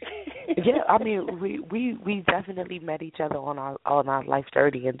journey. Yeah, I mean, we definitely met each other on our life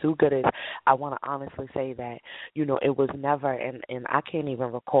journey. And do good is, I want to honestly say that it was never, and I can't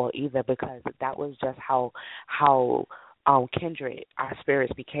even recall either, because that was just how kindred our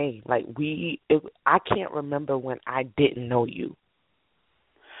spirits became. Like I can't remember when I didn't know you.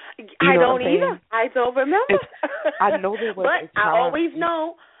 I don't either. I don't remember. I know there was, but I always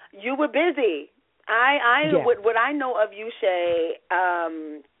know you were busy. What I know of you, Shea,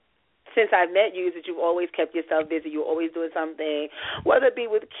 since I've met you, is that you've always kept yourself busy. You're always doing something, whether it be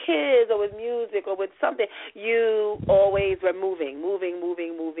with kids or with music or with something. You always were moving.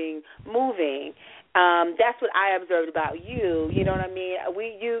 That's what I observed about you. You know what I mean?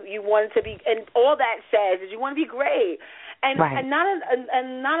 You wanted to be, and all that says is you want to be great. And not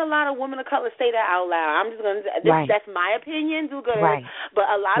a lot of women of color say that out loud. I'm just going to. That's my opinion. Do good. Right. But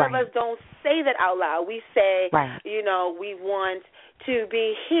a lot of us don't say that out loud. We say, we want to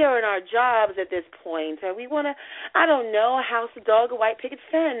be here in our jobs at this point, and we want to, I don't know, a house, a dog, a white picket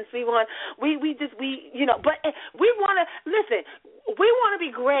fence. But we want to listen. We want to be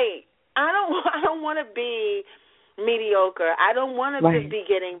great. I don't want to be mediocre. I don't want to just be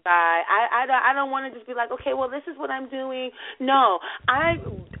getting by. I don't want to just be like, okay, well, this is what I'm doing. No,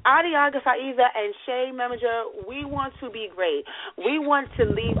 Adiagha and Shea Manager, we want to be great. We want to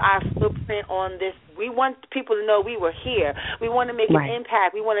leave our footprint on this. We want people to know we were here. We want to make an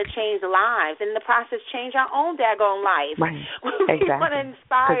impact. We want to change lives, and in the process, change our own daggone life. Right. We want to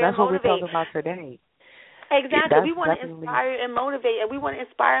inspire and motivate. Because that's what we're talking about today. Exactly. We want to inspire and motivate, and we want to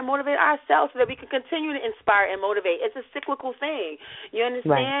inspire and motivate ourselves so that we can continue to inspire and motivate. It's a cyclical thing. You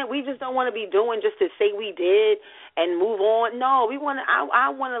understand? Right. We just don't want to be doing just to say we did and move on. No, we want to. I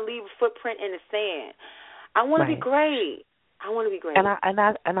want to leave a footprint in the sand. I want to be great. I want to be great.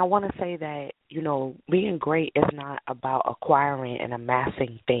 And I want to say that, you know, being great is not about acquiring and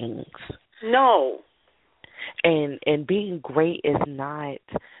amassing things. No. And being great is not,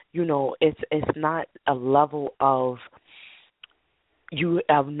 you know, it's not a level of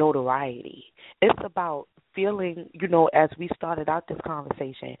notoriety. It's about feeling, you know, as we started out this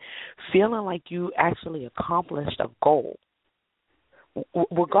conversation, feeling like you actually accomplished a goal,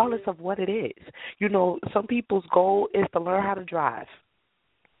 regardless of what it is. You know, some people's goal is to learn how to drive.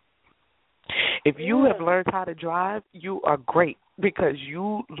 If you have learned how to drive, you are great because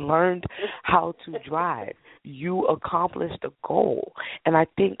you learned how to drive. You accomplished a goal. And I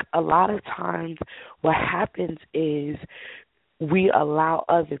think a lot of times what happens is we allow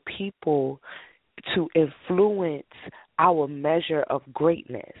other people to influence our measure of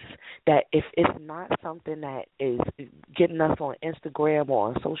greatness, that if it's not something that is getting us on Instagram or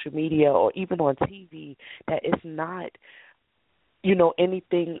on social media or even on TV, that it's not, you know,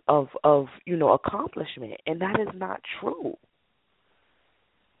 anything of you know, accomplishment. And that is not true.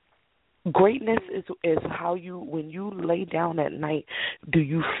 Greatness is how you, when you lay down at night, do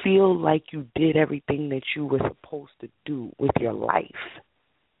you feel like you did everything that you were supposed to do with your life?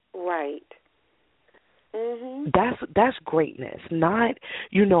 Right. Mm-hmm. That's greatness, not,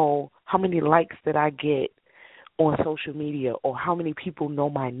 you know, how many likes did I get on social media or how many people know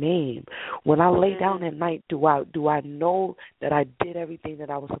my name. When I lay down at night, do I know that I did everything that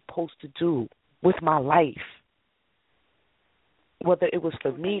I was supposed to do with my life, whether it was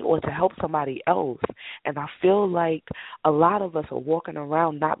for me or to help somebody else? And I feel like a lot of us are walking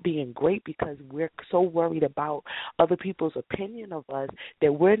around not being great because we're so worried about other people's opinion of us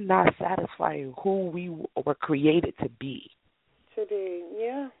that we're not satisfying who we were created to be.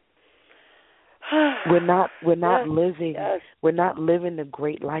 Yeah. We're not living the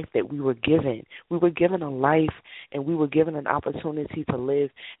great life that we were given. We were given a life and we were given an opportunity to live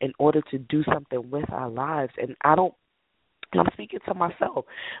in order to do something with our lives. And I'm speaking to myself.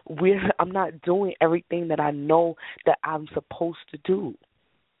 I'm not doing everything that I know that I'm supposed to do.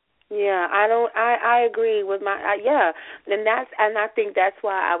 Yeah, I agree with and I think that's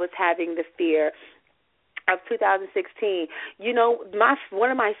why I was having the fear of 2016. You know,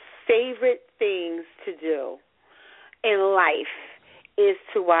 one of my favorite things to do in life is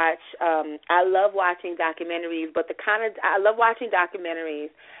to watch. I love watching documentaries, but I love watching documentaries.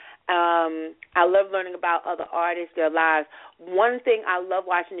 I love learning about other artists, their lives. One thing I love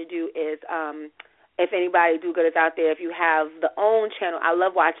watching to do is, if anybody do-gooders out there, if you have the OWN channel, I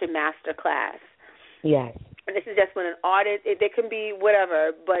love watching Master Class. Yes. And this is just when an artist, they can be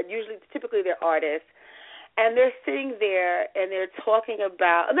whatever, but typically they're artists. And they're sitting there and they're talking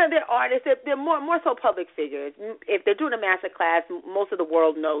about, they're artists, they're more so public figures. If they're doing a master class, most of the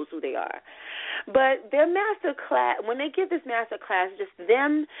world knows who they are. But their master class, when they give this master class, just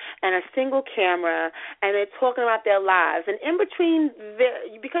them and a single camera, and they're talking about their lives. And in between,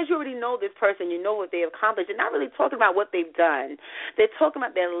 because you already know this person, you know what they've accomplished, they're not really talking about what they've done. They're talking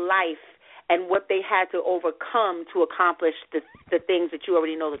about their life and what they had to overcome to accomplish the things that you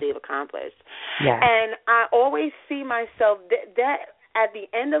already know that they've accomplished. Yeah. And I always see myself, that at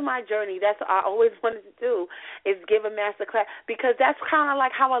the end of my journey, that's what I always wanted to do, is give a master class, because that's kind of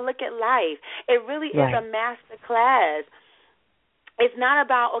like how I look at life. It really is a master class. It's not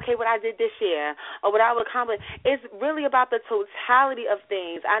about, okay, what I did this year or what I would accomplish. It's really about the totality of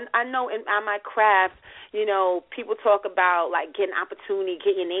things. I know on my craft, you know, people talk about, like, getting opportunity,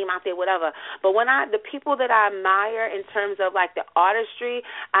 get your name out there, whatever. But the people that I admire in terms of, like, the artistry,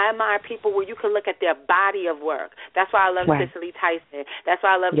 I admire people where you can look at their body of work. That's why I love Cicely Tyson. That's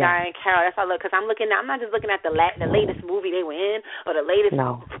why I love Diane Carroll. That's why I love, because I'm not just looking at the latest movie they were in or the latest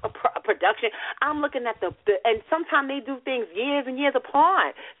production. I'm looking at and sometimes they do things years and years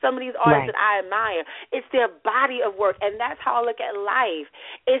apart. Some of these artists that I admire, it's their body of work, and that's how I look at life.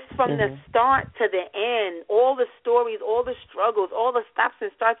 It's from the start to the end, all the stories, all the struggles, all the stops and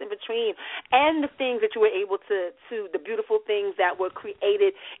starts in between, and the things that you were able to the beautiful things that were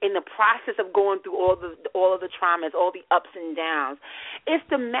created in the process of going through all of the traumas, all the ups and downs. It's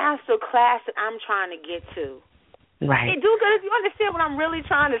the master class that I'm trying to get to. Right. Hey, do-gooders, you understand what I'm really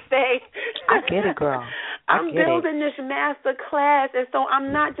trying to say? I get it, girl. I'm building this master class, and so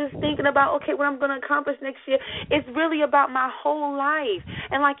I'm not just thinking about, okay, what I'm going to accomplish next year. It's really about my whole life.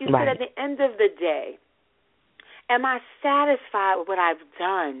 And like you said, at the end of the day, am I satisfied with what I've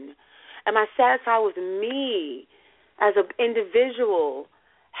done? Am I satisfied with me as an individual?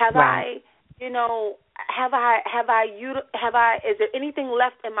 Have I, is there anything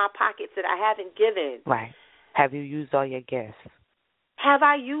left in my pockets that I haven't given? Right. Have you used all your gifts? Have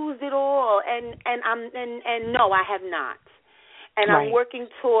I used it all? And no, I have not. And I'm working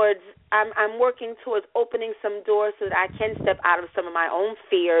towards opening some doors so that I can step out of some of my own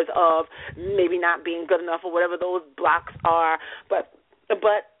fears of maybe not being good enough or whatever those blocks are. But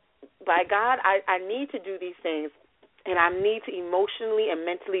by God, I need to do these things, and I need to emotionally and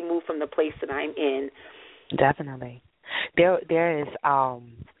mentally move from the place that I'm in. Definitely. There is a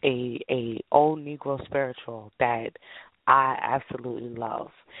old Negro spiritual that I absolutely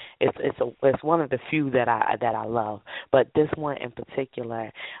love. It's one of the few that I love, but this one in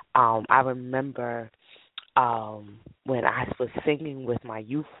particular, I remember when I was singing with my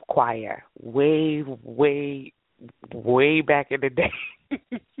youth choir way back in the day.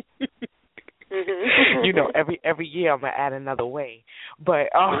 Every year I'm gonna add another way, but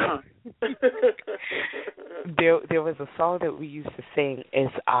there was a song that we used to sing. Is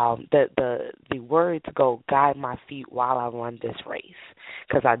the words go, "Guide my feet while I run this race,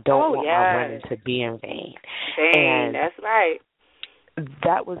 because I don't want my running to be in vain." And that's right.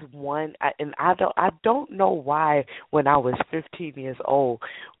 That was one, and I don't know why when I was 15 years old,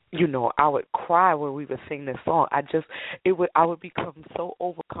 I would cry when we would sing this song. I would become so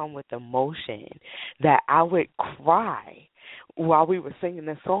overcome with emotion that I would cry while we were singing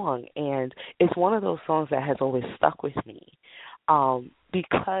this song. And it's one of those songs that has always stuck with me,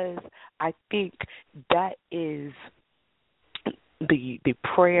 because I think that is the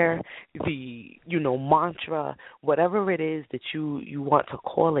prayer, the mantra, whatever it is that you want to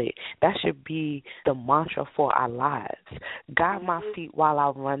call it, that should be the mantra for our lives. Guide my feet while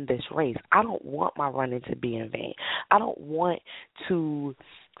I run this race. I don't want my running to be in vain. I don't want to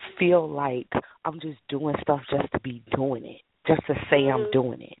feel like I'm just doing stuff just to be doing it, just to say I'm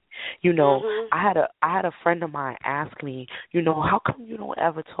doing it. I had a friend of mine ask me, how come you don't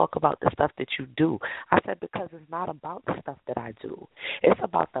ever talk about the stuff that you do? I said, because it's not about the stuff that I do. It's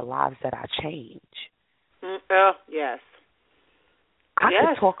about the lives that I change. Yes. I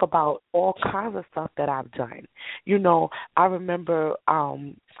could talk about all kinds of stuff that I've done. I remember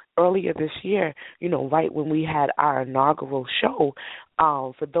earlier this year, right when we had our inaugural show,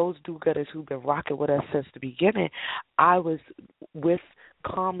 for those do-gooders who've been rocking with us since the beginning, I was with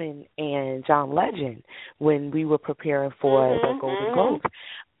Common and John Legend when we were preparing for the Golden Globes.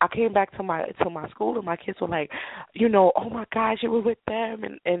 I came back to my school and my kids were like, oh my gosh, you were with them,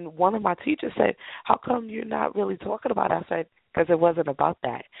 and one of my teachers said, how come you're not really talking about it? I said, because it wasn't about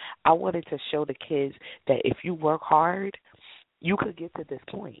that. I wanted to show the kids that if you work hard, you could get to this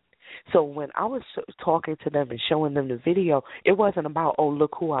point. So when I was talking to them and showing them the video, it wasn't about, oh,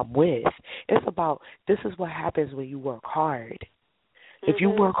 look who I'm with. It's about, this is what happens when you work hard. If you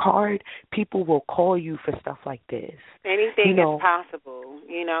work hard, people will call you for stuff like this. Anything is possible,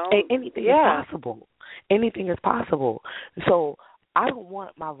 Anything is possible. Anything is possible. So I don't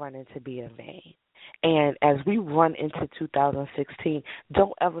want my running to be in vain. And as we run into 2016,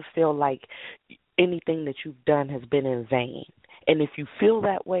 don't ever feel like anything that you've done has been in vain. And if you feel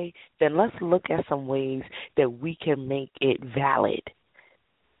that way, then let's look at some ways that we can make it valid.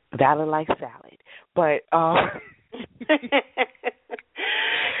 Valid like salad. But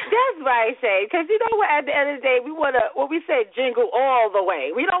that's right, Shea. Because at the end of the day, we want to, we say, jingle all the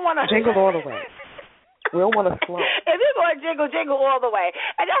way. We don't want to jingle all the way. We don't want to slow. If you're going to jingle all the way.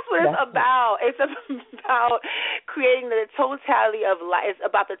 And that's what it's about. It's about creating the totality of life. It's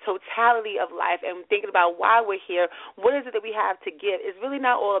about the totality of life and thinking about why we're here. What is it that we have to give? It's really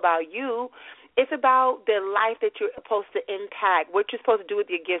not all about you. It's about the life that you're supposed to impact, what you're supposed to do with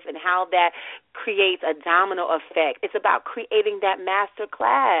your gifts, and how that creates a domino effect. It's about creating that master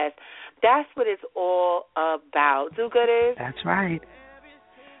class. That's what it's all about. Do-gooders? That's right.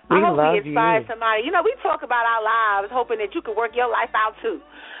 I hope we inspire somebody. We talk about our lives, hoping that you can work your life out, too.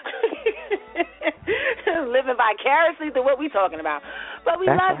 Living vicariously through what we're talking about. But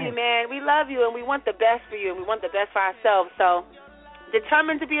we love you, man. We love you, and we want the best for you, and we want the best for ourselves. So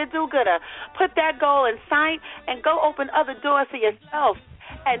determined to be a do-gooder. Put that goal in sight and go open other doors for yourself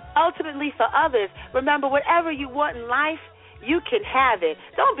and ultimately for others. Remember, whatever you want in life, you can have it.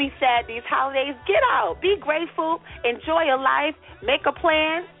 Don't be sad these holidays. Get out. Be grateful. Enjoy your life. Make a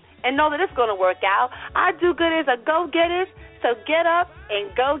plan and know that it's going to work out. Our do-gooders are go-getters, so get up and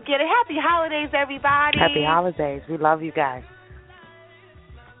go get it. Happy holidays, everybody. Happy holidays. We love you guys.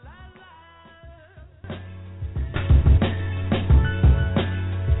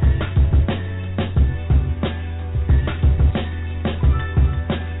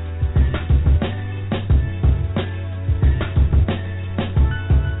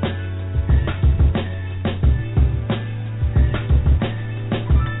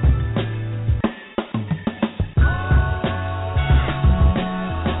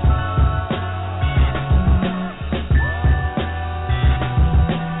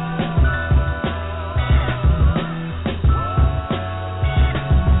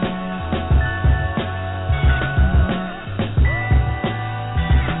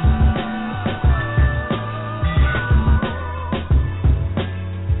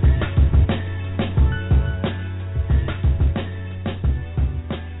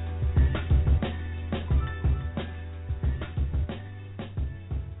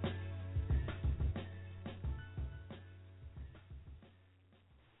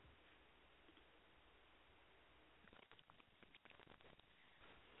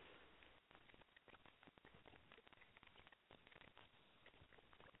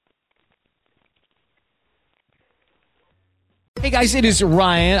 Hey guys, it is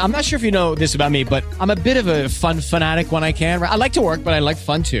Ryan. I'm not sure if you know this about me, but I'm a bit of a fun fanatic when I can. I like to work, but I like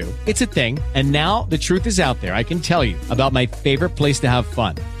fun too. It's a thing. And now the truth is out there. I can tell you about my favorite place to have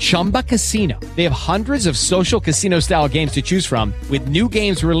fun. Chumba Casino. They have hundreds of social casino style games to choose from with new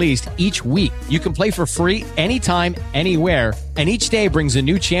games released each week. You can play for free anytime, anywhere. And each day brings a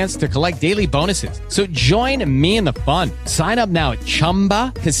new chance to collect daily bonuses. So join me in the fun. Sign up now at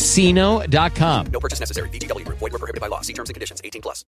ChumbaCasino.com. No purchase necessary. VGW. Void where prohibited by law. See terms and conditions. 18+.